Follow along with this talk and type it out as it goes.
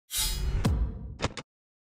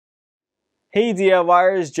Hey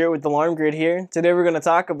DIYers, Jarrett with Alarm Grid here. Today we're going to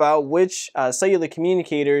talk about which cellular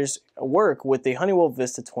communicators work with the Honeywell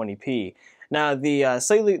VISTA 20P. Now,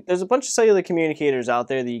 there's a bunch of cellular communicators out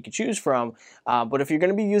there that you can choose from, but if you're going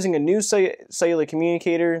to be using a new cellular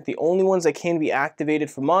communicator, the only ones that can be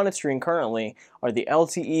activated for monitoring currently are the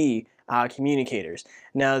Lte communicators.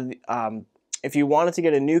 Now, if you wanted to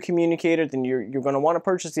get a new communicator, then you're going to want to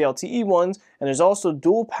purchase the Lte ones, and there's also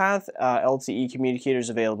dual path Lte communicators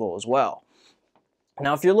available as well.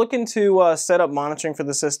 Now, if you're looking to set up monitoring for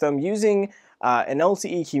the system, using an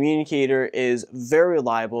Lte communicator is very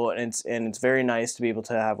reliable, and it's very nice to be able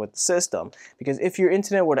to have with the system, because if your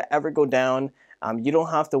internet were to ever go down, you don't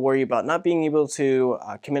have to worry about not being able to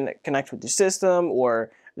connect with your system or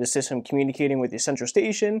the system communicating with your central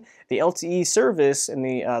station. The Lte service and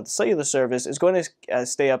the cellular service is going to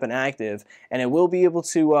stay up and active, and it will be able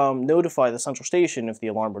to notify the central station if the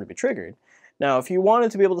alarm were to be triggered. Now, if you wanted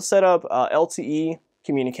to be able to set up Lte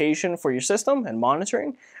communication for your system and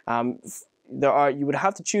monitoring, you would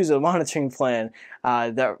have to choose a monitoring plan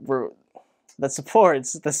that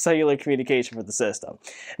supports the cellular communication for the system.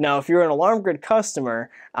 Now, if you're an Alarm Grid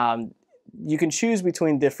customer, you can choose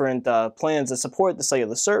between different plans that support the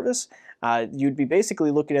cellular service. You'd be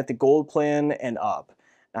basically looking at the gold plan and up.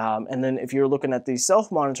 And then if you're looking at the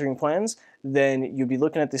self-monitoring plans, then you'd be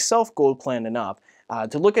looking at the self-gold plan and up.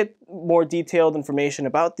 To look at more detailed information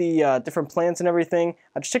about the different plans and everything,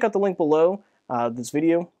 just check out the link below this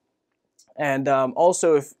video. And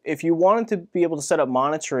also, if you wanted to be able to set up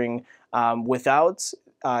monitoring without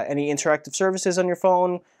any interactive services on your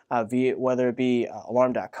phone, whether it be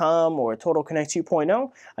alarm.com or Total Connect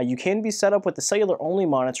 2.0, you can be set up with the cellular-only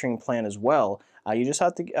monitoring plan as well. You just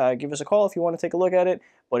have to give us a call if you want to take a look at it.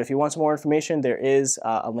 But if you want some more information, there is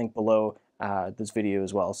a link below this video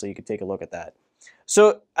as well, so you can take a look at that.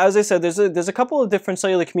 So, as I said, there's a couple of different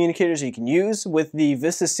cellular communicators you can use with the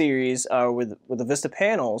VISTA series, with the VISTA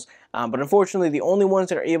panels, but unfortunately the only ones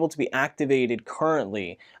that are able to be activated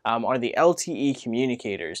currently are the Lte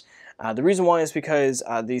communicators. The reason why is because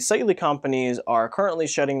the cellular companies are currently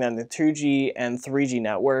shutting down the 2G and 3G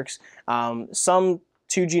networks. Some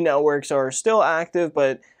 2G networks are still active,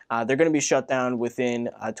 but they're going to be shut down within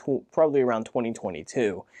probably around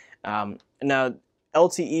 2022. Now,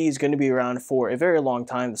 Lte is going to be around for a very long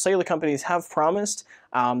time. The cellular companies have promised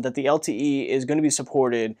that the Lte is going to be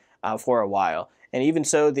supported for a while. And even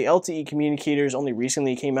so, the Lte communicators only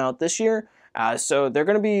recently came out this year, so they're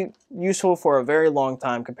going to be useful for a very long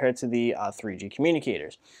time compared to the 3G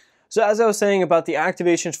communicators. So as I was saying about the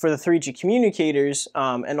activations for the 3G communicators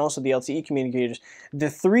and also the Lte communicators, the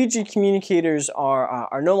 3G communicators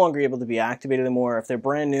are no longer able to be activated anymore if they're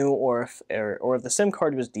brand new or if the SIM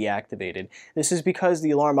card was deactivated. This is because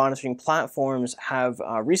the alarm monitoring platforms have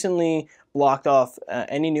recently blocked off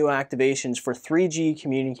any new activations for 3G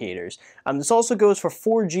communicators. This also goes for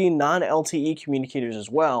 4G non-Lte communicators as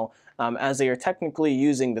well, as they are technically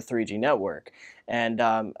using the 3G network. And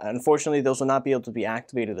unfortunately, those will not be able to be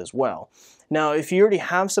activated as well. Now, if you already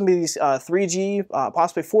have some of these 3G,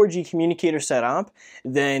 possibly 4G communicators set up,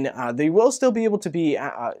 then they will still be able to be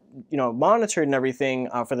monitored and everything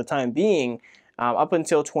for the time being up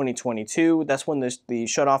until 2022. That's when the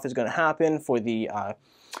shut-off is going to happen for the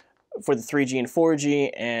 3G and 4G,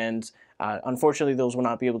 and unfortunately, those will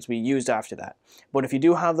not be able to be used after that. But if you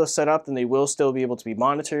do have those set up, then they will still be able to be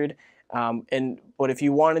monitored. But if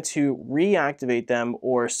you wanted to reactivate them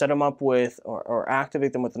or set them up with or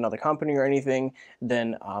activate them with another company or anything,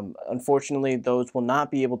 then unfortunately those will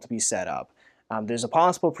not be able to be set up. There's a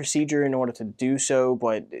possible procedure in order to do so,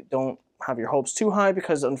 but don't have your hopes too high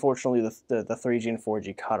because unfortunately the 3G and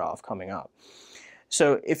 4G cutoff coming up.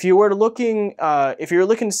 So if you were looking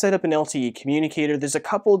to set up an Lte communicator, there's a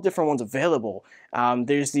couple of different ones available.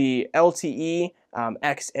 There's the Lte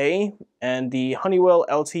XA and the Honeywell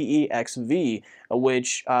Lte XV,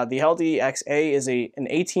 which the Lte XA is an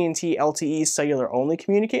AT&T Lte cellular-only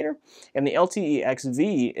communicator, and the Lte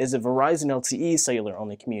XV is a Verizon Lte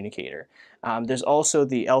cellular-only communicator. There's also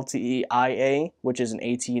the Lte IA, which is an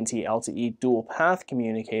AT&T Lte dual-path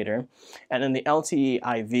communicator, and then the Lte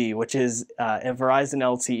IV, which is a Verizon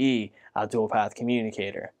Lte dual-path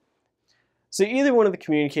communicator. So either one of the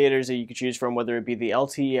communicators that you could choose from, whether it be the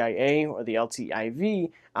Lte IA or the Lte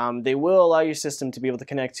IV, they will allow your system to be able to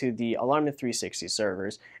connect to the AlarmNet 360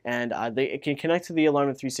 servers, and it can connect to the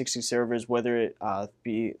AlarmNet 360 servers whether it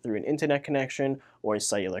be through an internet connection or a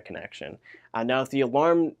cellular connection. Now, if the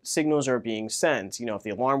alarm signals are being sent, if the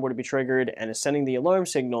alarm were to be triggered and is sending the alarm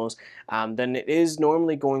signals, then it is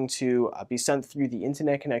normally going to be sent through the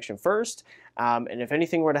internet connection first, and if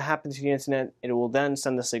anything were to happen to the internet, it will then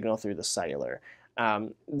send the signal through the cellular.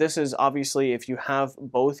 This is obviously if you have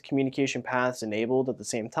both communication paths enabled at the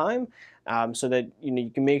same time, so that you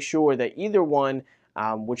can make sure that either one,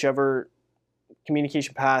 whichever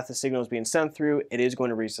communication path the signal is being sent through, it is going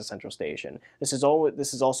to reach the central station. This is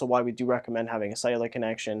also why we do recommend having a cellular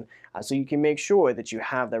connection, so you can make sure that you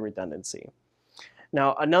have that redundancy.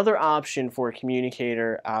 Now, another option for a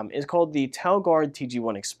communicator is called the Telguard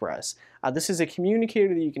TG1 Express. This is a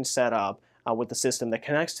communicator that you can set up with the system that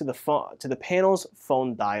connects to the panel's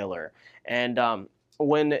phone dialer. And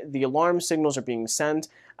when the alarm signals are being sent,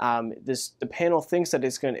 the panel thinks that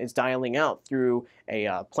it's dialing out through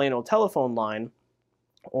a plain old telephone line,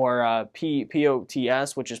 or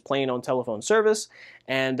POTS, which is plain old telephone service,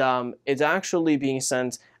 and it's actually being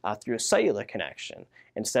sent through a cellular connection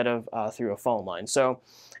instead of through a phone line. So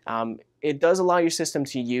it does allow your system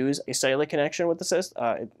to use a cellular connection with the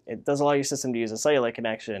system. It does allow your system to use a cellular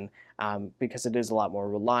connection because it is a lot more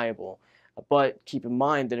reliable. But keep in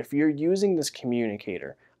mind that if you're using this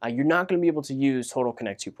communicator, you're not going to be able to use Total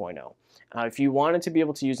Connect 2.0. If you wanted to be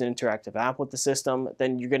able to use an interactive app with the system,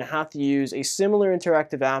 then you're going to have to use a similar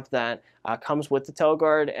interactive app that comes with the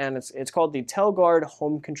Telguard, and it's called the Telguard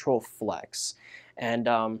Home Control Flex. And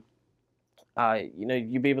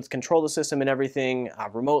you'll be able to control the system and everything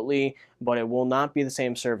remotely, but it will not be the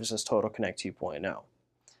same service as Total Connect 2.0.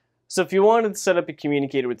 So if you wanted to set up a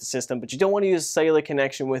communicator with the system, but you don't want to use a cellular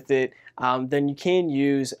connection with it, then you can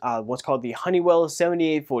use what's called the Honeywell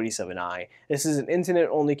 7847i. This is an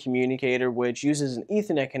internet-only communicator which uses an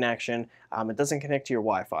Ethernet connection. It doesn't connect to your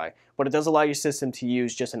Wi-Fi, but it does allow your system to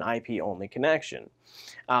use just an IP-only connection.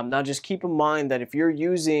 Now just keep in mind that if you're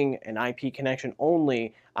using an IP connection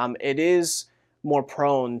only, it is more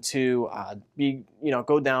prone to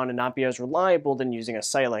go down and not be as reliable than using a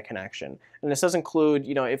cellular connection. And this does include,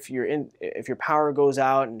 if your power goes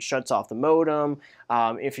out and shuts off the modem,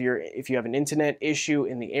 if you have an internet issue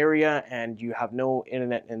in the area and you have no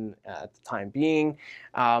internet at the time being,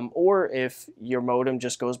 or if your modem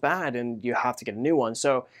just goes bad and you have to get a new one.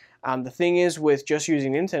 So the thing is, with just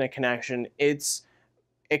using an internet connection, it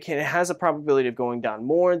has a probability of going down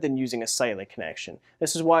more than using a cellular connection.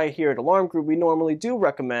 This is why here at Alarm Group we normally do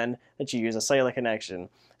recommend that you use a cellular connection,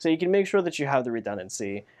 so you can make sure that you have the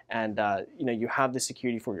redundancy and you have the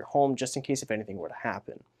security for your home just in case if anything were to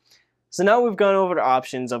happen. So now we've gone over the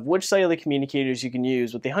options of which cellular communicators you can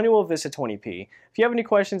use with the Honeywell VISTA 20P. If you have any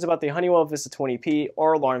questions about the Honeywell VISTA 20P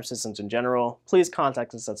or alarm systems in general, please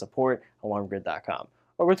contact us at support@alarmgrid.com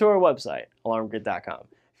or go to our website, alarmgrid.com.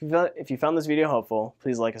 If you found this video helpful,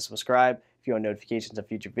 please like and subscribe. If you want notifications of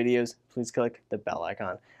future videos, please click the bell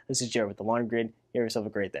icon. This is Jarrett with Alarm Grid. You have yourself a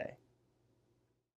great day.